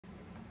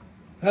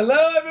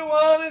Hello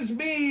everyone, it's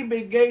me,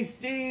 Big Gay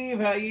Steve.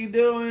 How you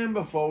doing?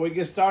 Before we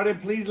get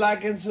started, please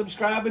like and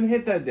subscribe and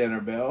hit that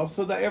dinner bell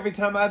so that every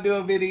time I do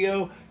a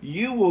video,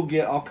 you will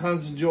get all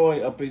kinds of joy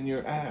up in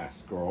your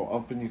ass, girl.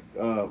 Up in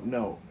your,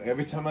 no,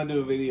 every time I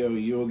do a video,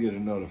 you will get a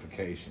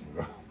notification,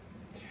 girl.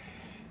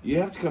 You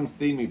have to come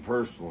see me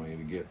personally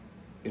to get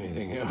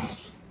anything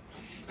else.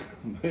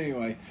 But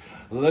anyway,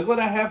 look what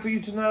I have for you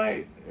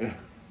tonight.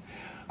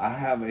 I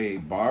have a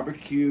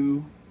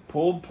barbecue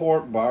pulled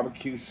pork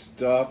barbecue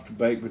stuffed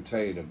baked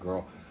potato,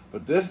 girl.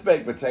 But this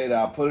baked potato,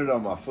 I put it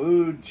on my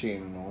food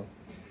channel.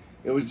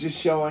 It was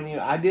just showing you.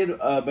 I did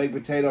a baked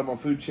potato on my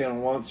food channel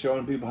once,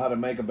 showing people how to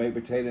make a baked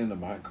potato in the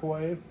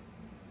microwave.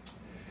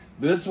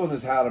 This one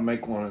is how to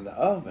make one in the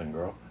oven,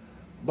 girl.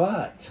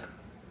 But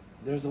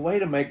there's a way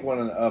to make one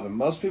in the oven.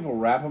 Most people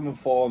wrap them in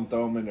foil and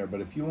throw them in there.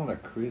 But if you want a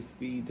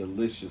crispy,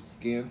 delicious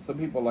skin, some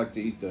people like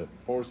to eat the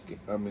foreskin.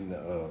 I mean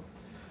the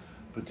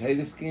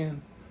potato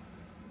skin.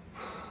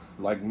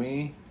 Like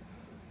me,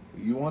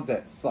 you want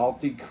that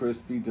salty,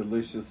 crispy,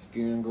 delicious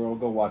skin, girl,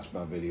 go watch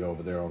my video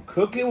over there on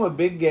Cooking with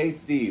Big Gay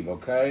Steve,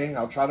 okay?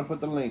 I'll try to put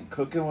the link,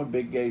 Cooking with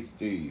Big Gay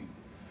Steve.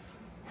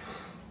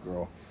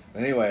 Girl.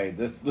 Anyway,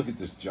 look at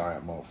this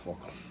giant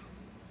motherfucker.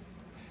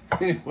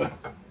 Anyway,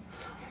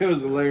 it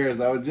was hilarious.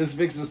 I was just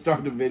fixing to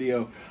start the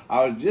video.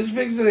 I was just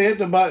fixing to hit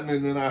the button,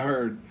 and then I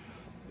heard,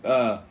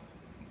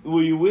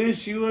 will you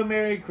wish you a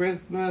Merry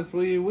Christmas?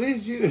 Will you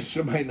wish you?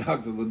 Somebody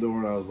knocked on the door,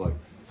 and I was like,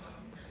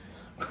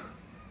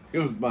 it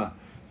was my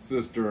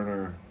sister and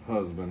her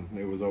husband.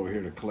 They was over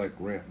here to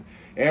collect rent.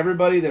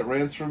 Everybody that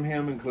rents from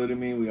him, including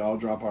me, we all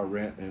drop our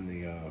rent in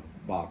the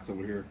box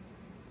over here.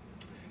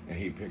 And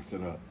he picks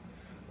it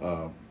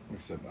up.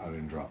 Except I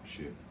didn't drop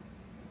shit.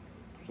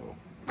 So,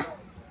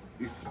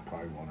 he's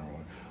probably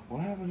wondering,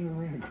 what happened to the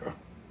rent, girl?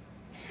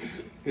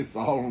 It's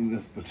all on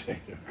this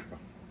potato,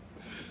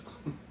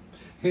 girl.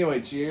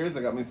 Anyway, cheers.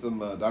 I got me some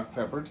Dr.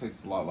 Pepper.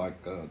 Tastes a lot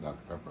like Dr.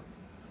 Pepper.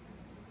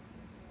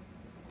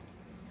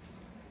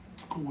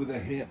 With a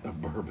hint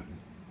of bourbon.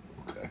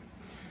 Okay.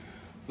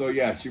 So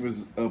yeah, she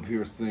was up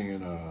here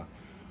singing,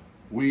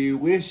 we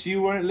wish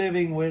you weren't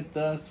living with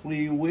us.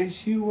 We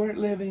wish you weren't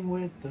living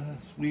with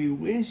us. We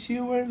wish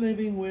you weren't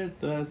living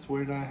with us.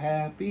 We're not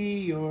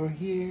happy you're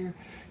here.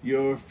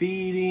 You're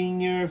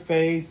feeding your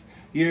face.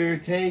 You're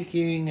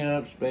taking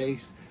up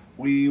space.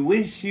 We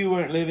wish you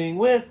weren't living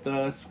with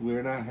us.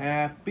 We're not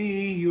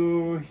happy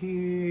you're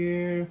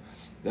here.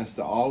 That's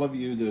to all of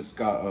you that's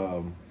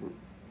got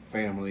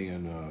family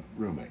and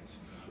roommates.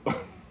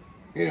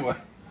 Anyway,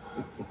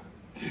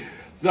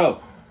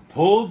 so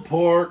pulled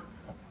pork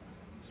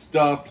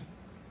stuffed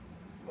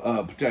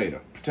potato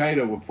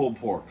with pulled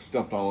pork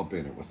stuffed all up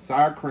in it with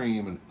sour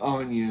cream and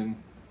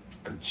onion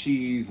and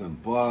cheese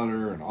and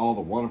butter and all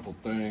the wonderful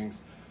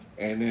things.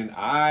 And then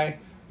I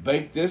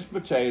baked this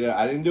potato.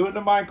 I didn't do it in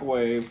the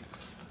microwave.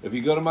 If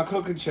you go to my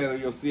cooking channel,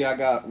 you'll see I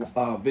got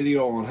a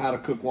video on how to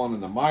cook one in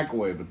the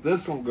microwave. But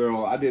this one,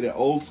 girl, I did it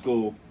old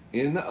school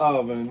in the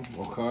oven,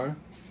 okay?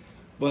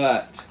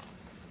 But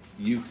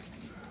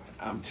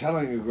I'm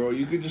telling you, girl,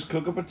 you could just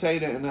cook a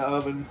potato in the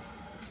oven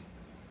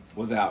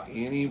without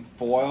any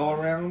foil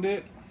around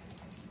it.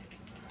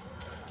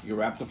 You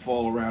wrap the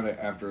foil around it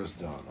after it's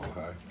done,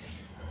 okay?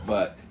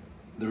 But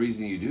the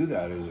reason you do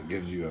that is it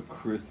gives you a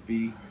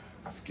crispy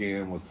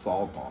skin with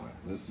salt on it.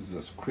 This is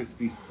a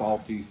crispy,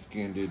 salty,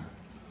 skinned baked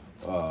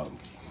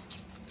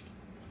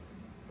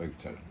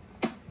potato.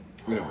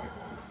 Anyway,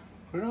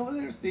 put it over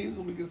there, Steve,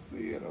 so we can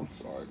see it. I'm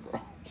sorry,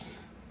 girl.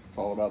 It's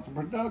all about the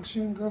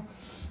production, girl.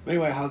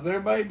 Anyway, how's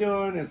everybody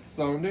doing? It's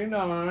Sunday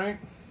night.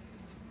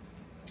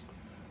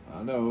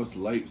 I know it's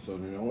late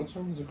Sunday night. What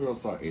time does the girl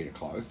start? 8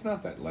 o'clock. It's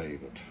not that late,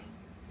 but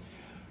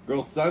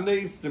girl,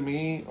 Sundays to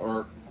me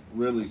aren't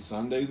really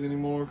Sundays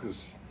anymore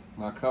because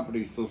my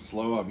company's so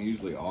slow. I'm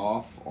usually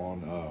off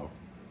on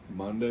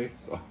Monday.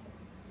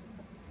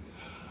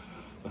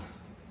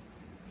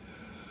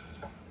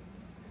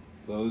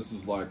 So this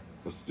is like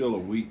still a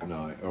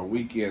weeknight or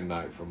weekend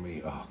night for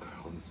me. Oh,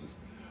 girl,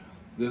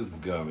 this is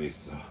gonna be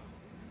so.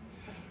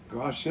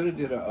 Girl, I should have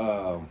did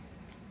a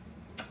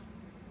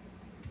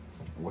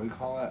what do you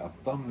call that? A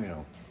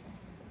thumbnail.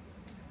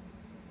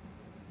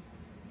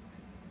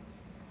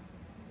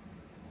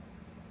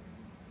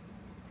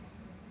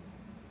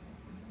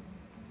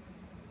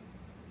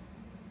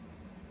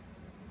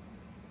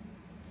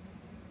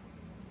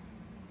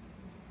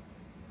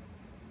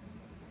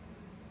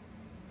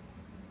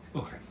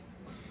 Okay.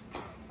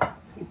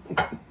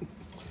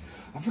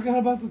 I forgot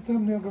about the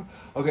thumbnail, girl.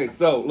 Okay,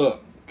 so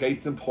look,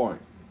 case in point.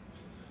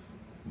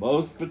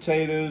 Most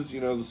potatoes, you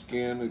know, the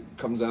skin it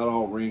comes out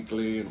all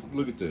wrinkly. And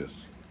look at this.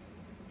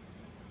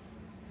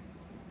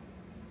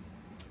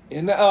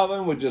 In the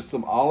oven with just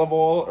some olive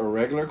oil or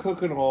regular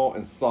cooking oil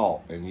and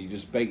salt. And you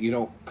just bake. You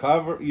don't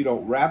cover, you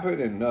don't wrap it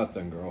in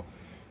nothing, girl.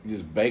 You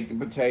just bake the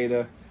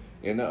potato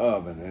in the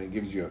oven. And it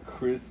gives you a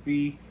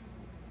crispy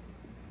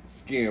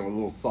skin with a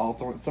little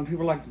salt on it. Some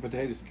people like the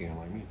potato skin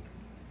like me.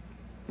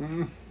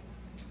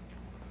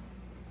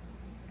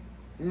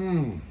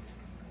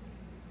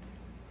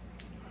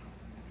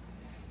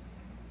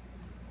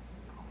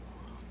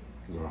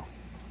 Girl.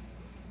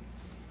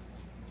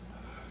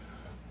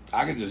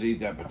 I could just eat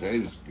that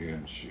potato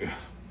skin shit.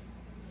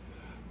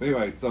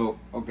 Anyway, so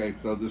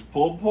this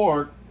pulled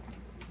pork.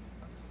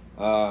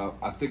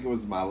 I think it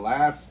was my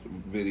last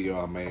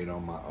video I made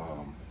on my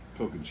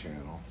cooking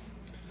channel.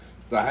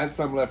 So I had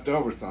some left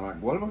over, so I'm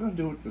like, what am I gonna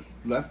do with this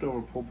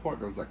leftover pulled pork?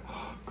 I was like,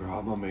 oh, girl,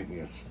 I'm gonna make me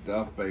a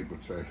stuffed baked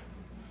potato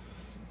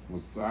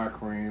with sour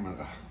cream and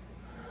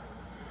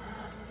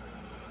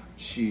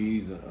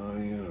cheese and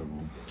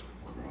onion.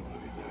 Girl,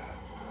 look at that.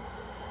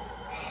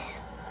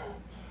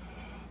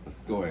 Let's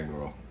go ahead,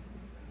 girl.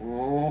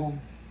 Oh.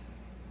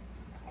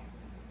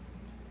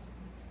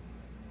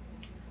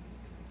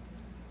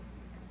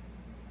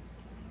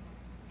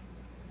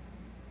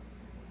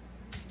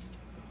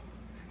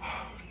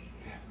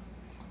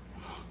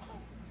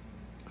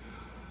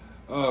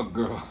 Oh,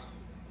 girl.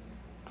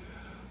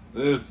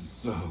 This is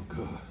so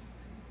good.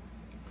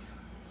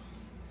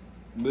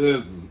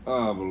 This is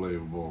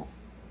unbelievable.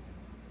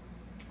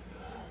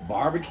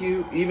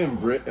 Barbecue, even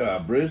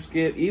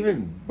brisket,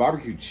 even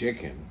barbecue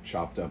chicken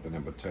chopped up in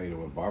a potato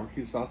with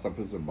barbecue sauce. I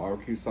put some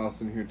barbecue sauce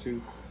in here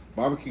too.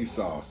 Barbecue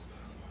sauce,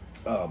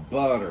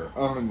 butter,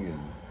 onion,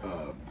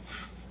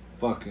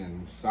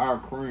 fucking sour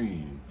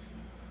cream,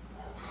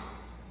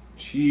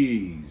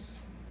 cheese.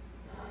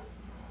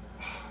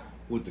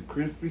 With the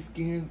crispy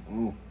skin.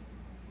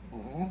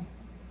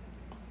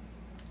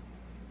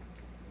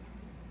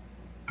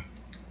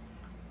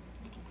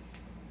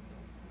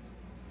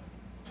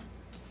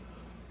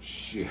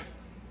 Shit.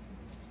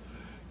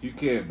 You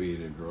can't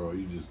beat it, girl.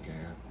 You just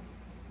can't.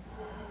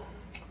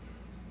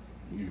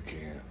 You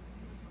can't.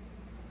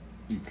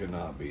 You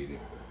cannot beat it.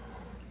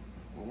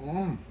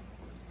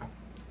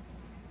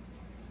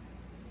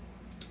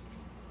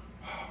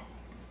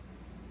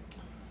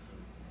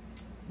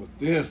 With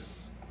this.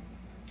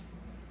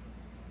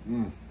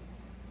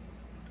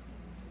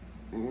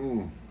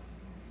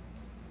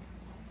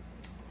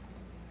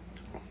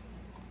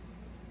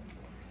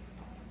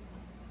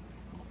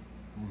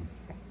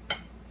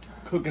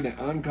 Cooking it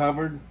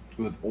uncovered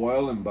with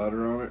oil and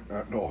butter on it.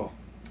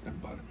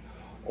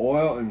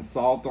 Oil and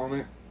salt on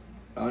it,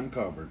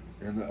 uncovered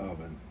in the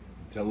oven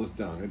until it's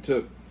done. It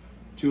took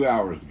 2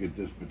 hours to get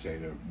this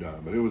potato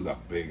done, but it was a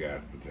big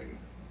ass potato.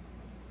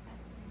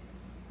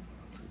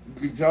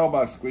 You can tell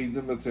by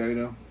squeezing the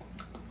potato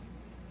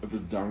if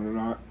it's done or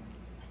not.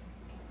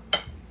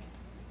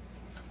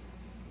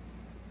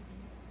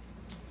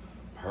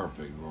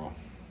 Perfect, girl.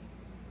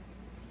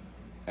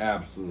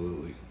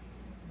 Absolutely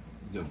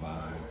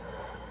divine.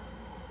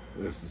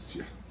 This is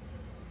just,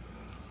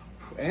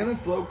 and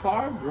it's low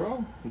carb,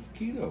 girl. It's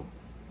keto.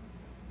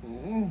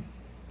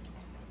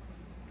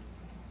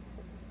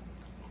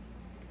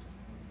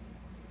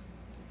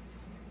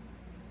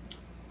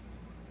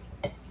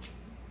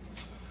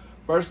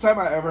 First time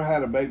I ever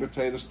had a baked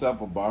potato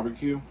stuffed with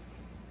barbecue.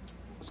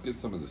 Let's get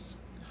some of this.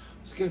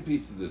 Let's get a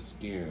piece of this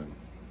skin.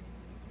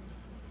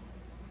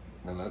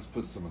 And let's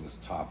put some of this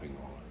topping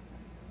on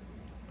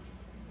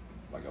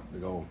it. Like a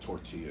big old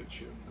tortilla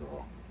chip,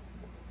 girl.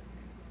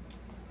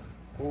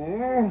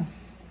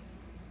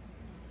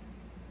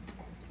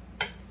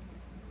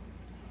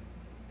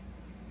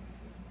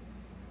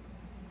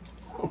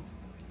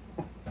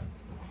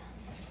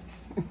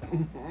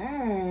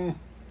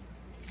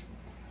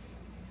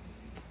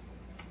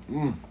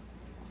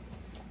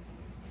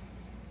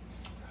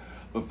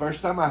 But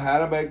first time I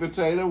had a baked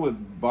potato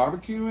with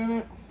barbecue in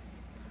it,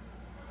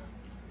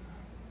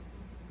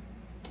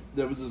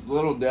 there was this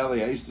little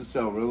deli. I used to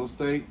sell real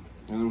estate,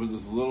 and there was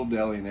this little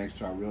deli next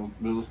to our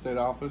real estate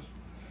office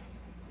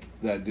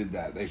that did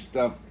that. They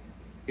stuffed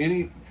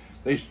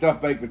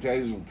baked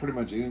potatoes with pretty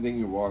much anything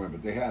you wanted,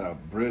 but they had a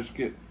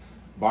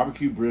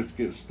barbecue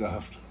brisket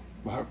stuffed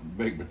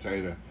baked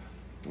potato.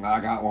 And I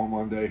got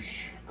one day.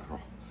 Girl,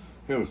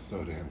 it was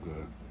so damn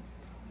good.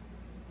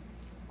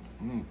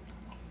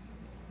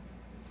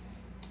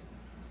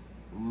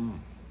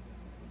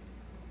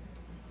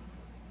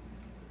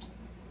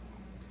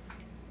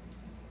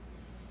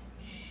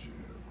 Shit.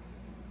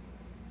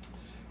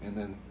 And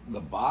then the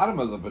bottom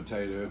of the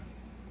potato,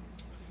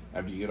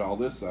 after you get all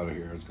this out of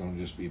here, it's going to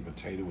just be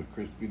potato with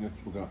crispiness.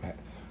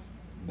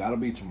 That'll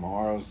be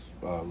tomorrow's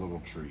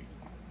little treat.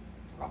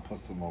 I'll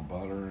put some more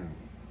butter and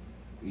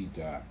eat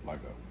that like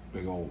a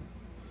big old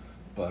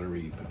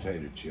buttery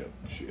potato chip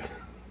shit.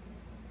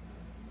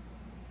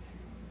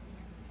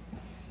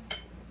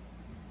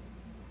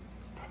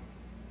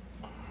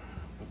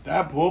 But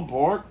that pulled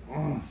pork,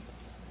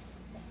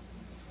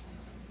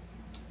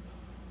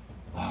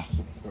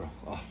 awesome, girl,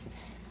 awesome.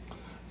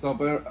 So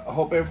I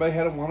hope everybody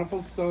had a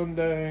wonderful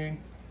Sunday.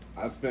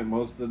 I spent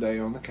most of the day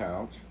on the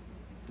couch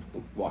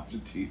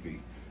watching TV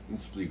and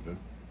sleeping.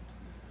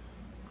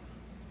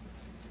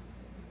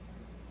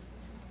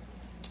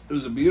 It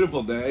was a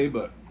beautiful day,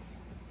 but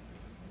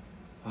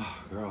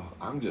girl,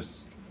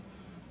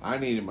 I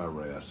needed my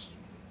rest.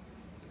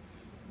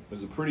 It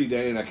was a pretty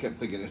day, and I kept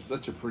thinking, it's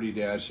such a pretty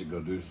day, I should go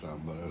do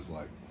something. But I was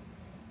like,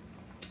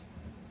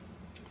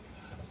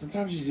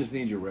 sometimes you just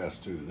need your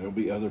rest too. There'll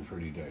be other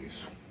pretty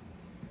days.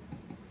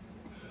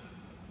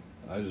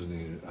 I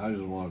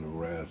just wanted to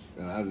rest,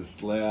 and I just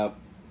slept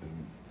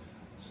and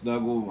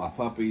snuggled with my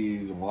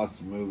puppies and watched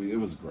the movie. It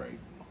was great.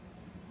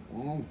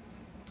 Mm.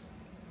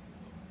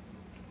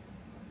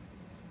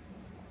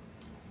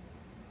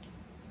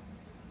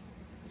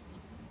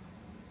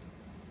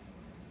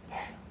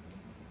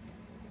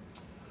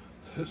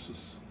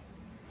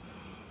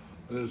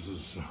 This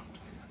is so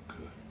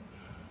good.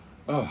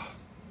 Oh,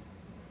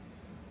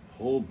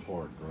 pulled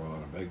pork, girl,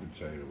 and a baked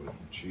potato with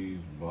cheese,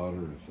 butter,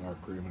 and sour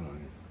cream and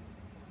onion.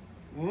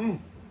 Mmm.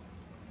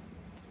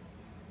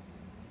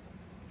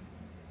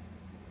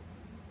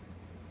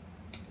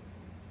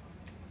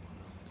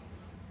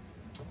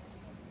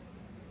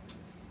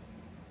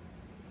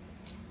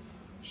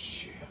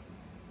 Shit.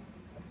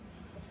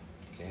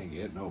 Can't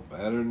get no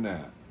better than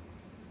that.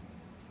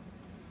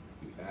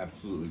 You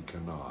absolutely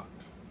cannot.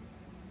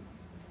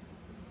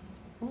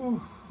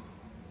 Whew.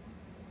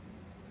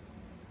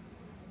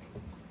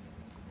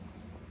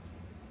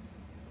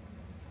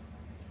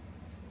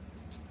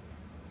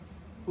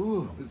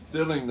 Ooh, it's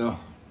filling though.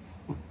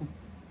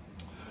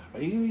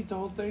 Are you gonna eat the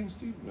whole thing,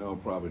 Steve? No,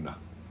 probably not.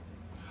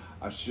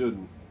 I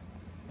shouldn't.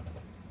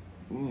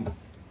 Mm.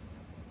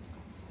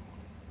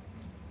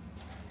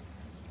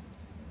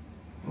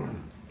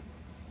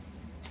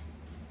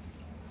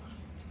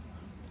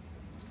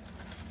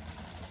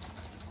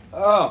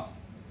 Oh.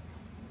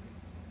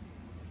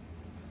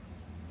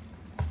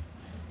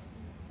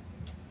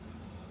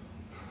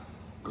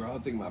 Girl, I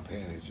think my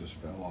panties just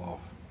fell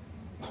off.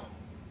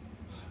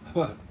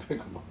 Pick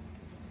them up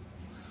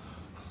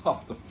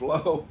off the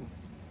flow.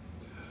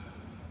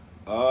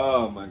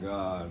 Oh my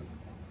God.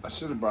 I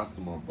should have brought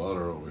some more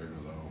butter over here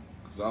though,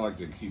 because I like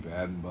to keep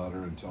adding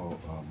butter until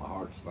my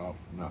heart stops.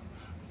 No.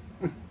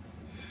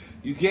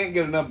 You can't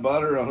get enough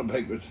butter on a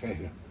baked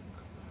potato.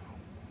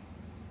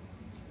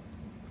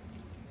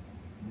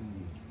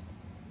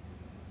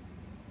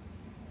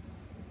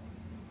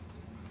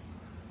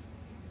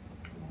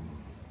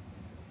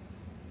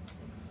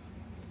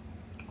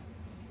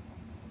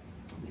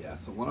 Yeah,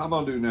 so what I'm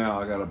gonna do now,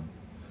 I got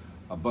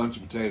a bunch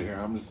of potato here.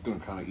 I'm just gonna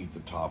kind of eat the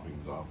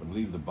toppings off and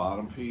leave the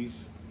bottom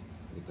piece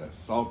with that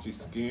salty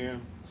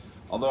skin.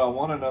 Although I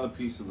want another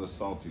piece of the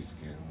salty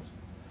skin.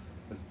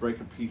 Let's break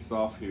a piece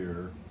off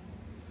here.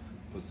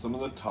 Put some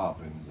of the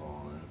toppings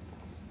on it.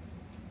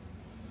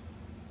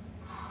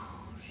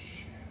 Whew,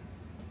 shit.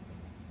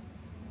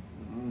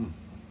 Mm.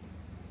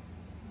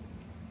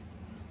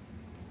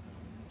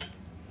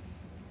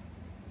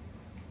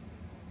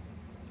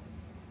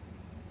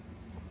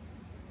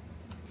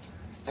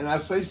 And I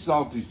say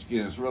salty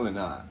skin, it's really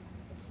not.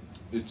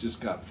 It's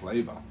just got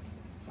flavor,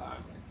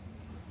 finally.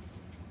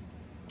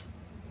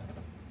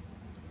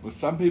 Well,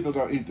 some people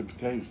don't eat the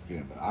potato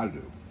skin, but I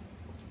do.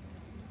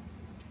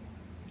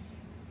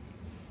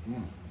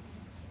 Mm.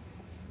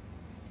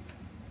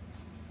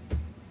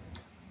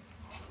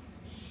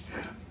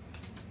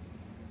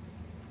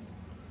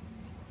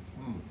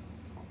 Mm.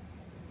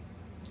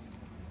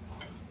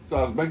 So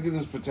I was making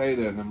this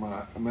potato, and then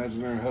my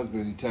imaginary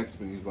husband, he texts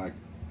me, he's like,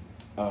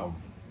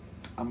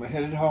 I'm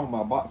headed home,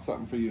 I bought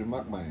something for you to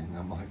mukbang.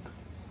 I'm like,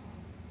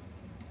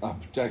 I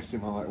text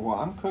him, I'm like, well,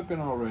 I'm cooking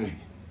already.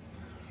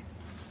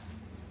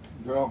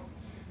 Girl,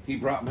 he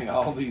brought me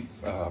all these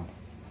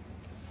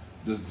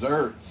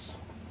desserts,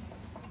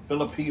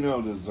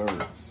 Filipino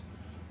desserts,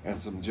 and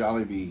some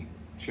Jollibee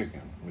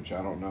chicken, which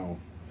I don't know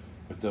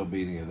if there'll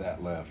be any of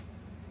that left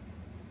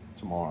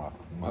tomorrow.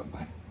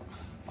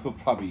 We'll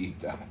probably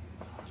eat that.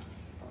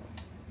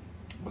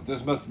 But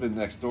this must have been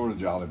next door to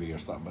Jollibee or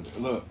something.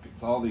 But look,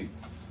 it's all these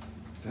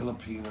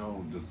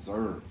Filipino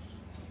desserts.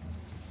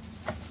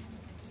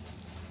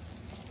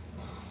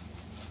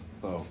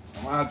 So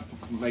I'm gonna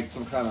have to make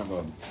some kind of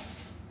a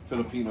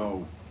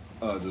Filipino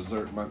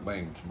dessert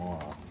mukbang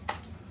tomorrow.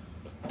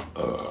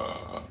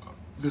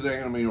 Because there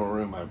ain't gonna be no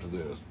room after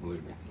this,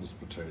 believe me. This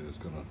potato is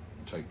gonna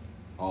take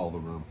all the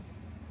room.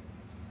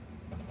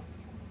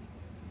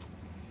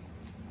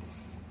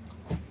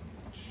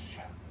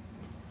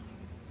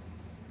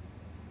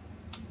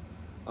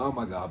 Oh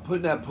my God,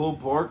 putting that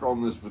pulled pork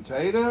on this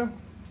potato,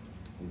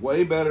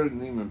 way better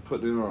than even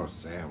putting it on a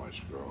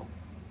sandwich, girl.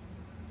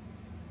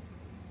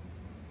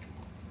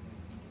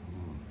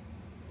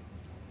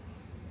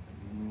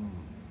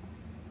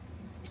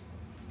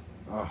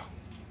 Oh,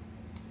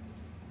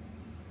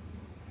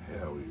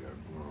 hell yeah,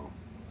 girl.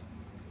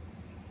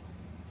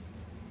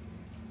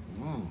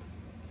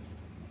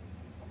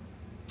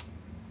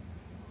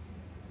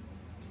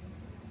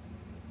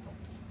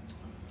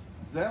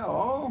 Is that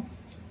all?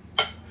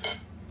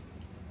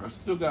 I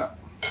still got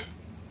this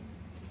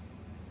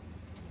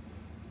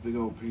big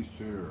old piece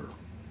here,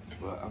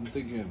 but I'm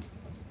thinking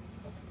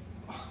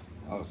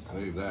I'll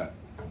save that.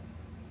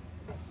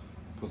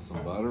 Put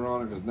some butter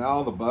on it, because now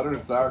all the butter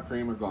and sour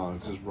cream are gone.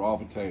 It's just raw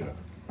potato.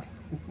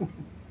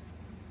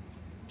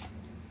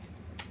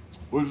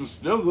 Which is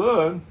still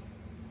good.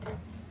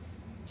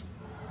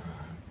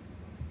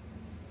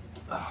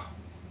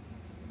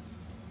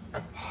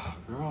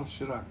 Girl,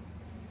 should I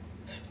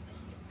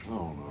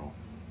don't know.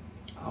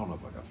 I don't know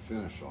if I can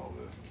finish all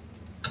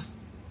this.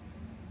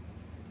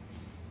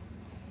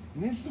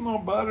 Need some more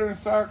butter and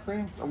sour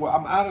cream. Well,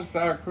 I'm out of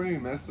sour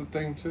cream. That's the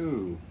thing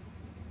too.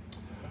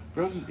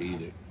 Girls, just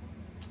eat it.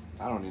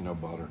 I don't need no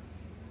butter.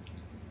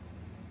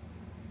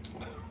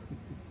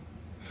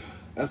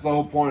 That's the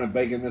whole point of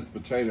baking this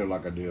potato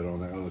like I did on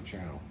the other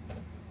channel.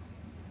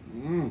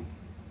 Mmm.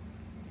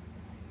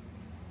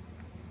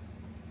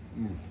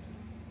 Mmm.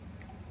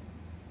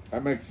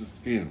 That makes the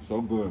skin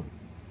so good.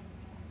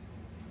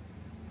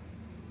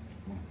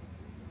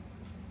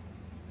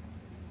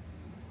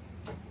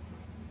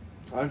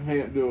 I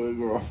can't do it,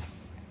 girl.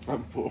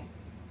 I'm full.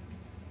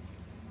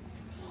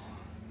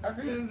 I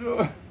can't do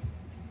it.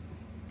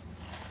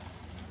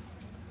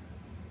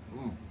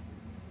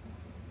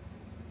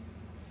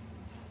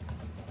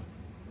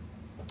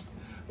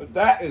 But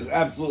that is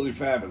absolutely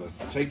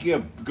fabulous.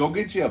 Go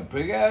get you a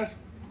big ass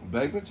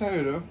baked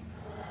potato.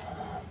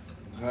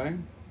 Okay,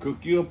 cook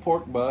you a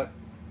pork butt,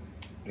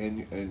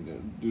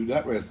 and do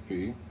that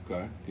recipe.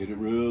 Okay, get it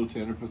real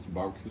tender. Put some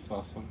barbecue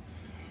sauce on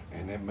it,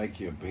 and then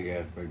make you a big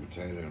ass baked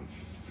potato and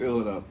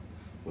fill it up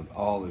with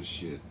all this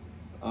shit,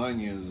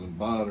 onions and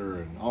butter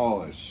and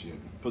all that shit.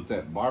 Put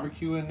that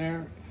barbecue in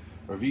there,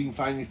 or if you can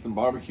find you some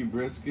barbecue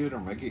brisket or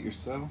make it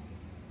yourself.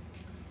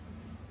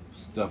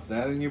 Stuff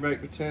that in your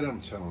baked potato,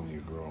 I'm telling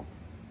you, girl.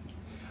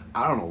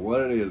 I don't know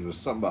what it is, but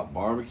something about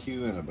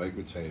barbecue and a baked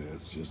potato,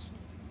 it's just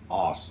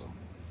awesome.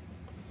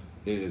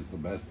 It is the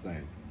best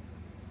thing.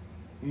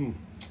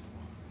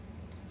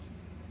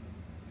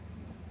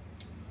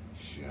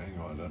 Shit, I ain't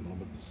gonna let nothing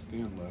but the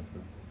skin left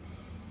here.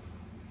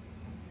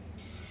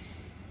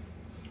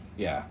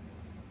 Yeah.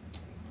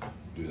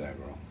 Do that,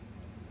 girl.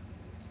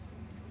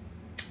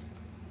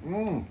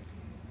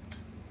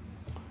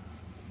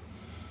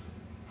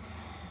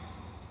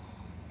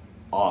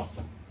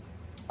 Awesome.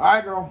 All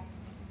right, girl.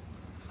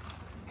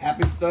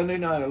 Happy Sunday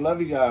night. I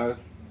love you guys.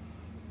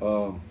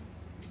 I'll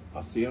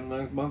see you on the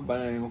next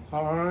mukbang.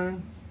 Okay.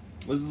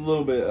 This is a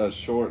little bit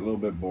short, a little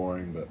bit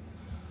boring, but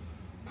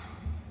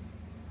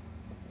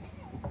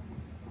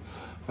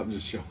I'm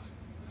just showing.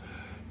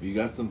 If you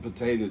got some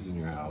potatoes in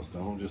your house,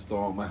 don't just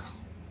throw them out.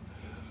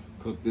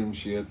 Cook them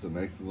shits and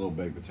make some little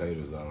baked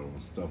potatoes out of them.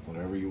 Stuff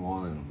whatever you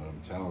want in them, but I'm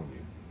telling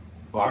you.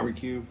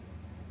 Barbecue.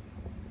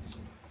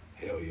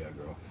 Hell yeah,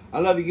 girl. I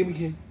love you. Give me a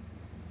kiss.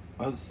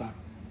 Other side.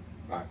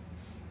 All right.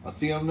 I'll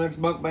see you on the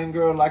next mukbang,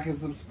 girl. Like and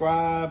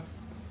subscribe.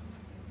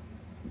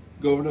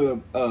 Go over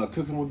to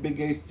Cooking with Big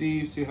Gay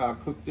Steve. See how I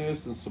cook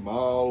this and some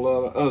all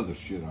other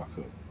shit I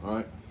cook. All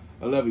right.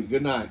 I love you.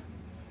 Good night.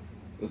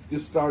 Let's get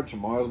started.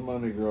 Tomorrow's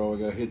Monday, girl. We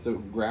got to hit the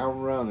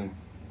ground running.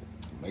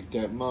 Make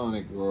that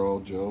money,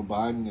 girl. Joe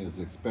Biden is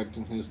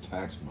expecting his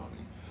tax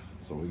money.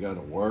 So we got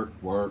to work.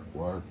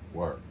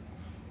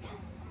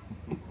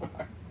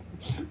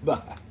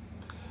 Bye.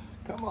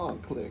 Come on,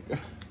 click.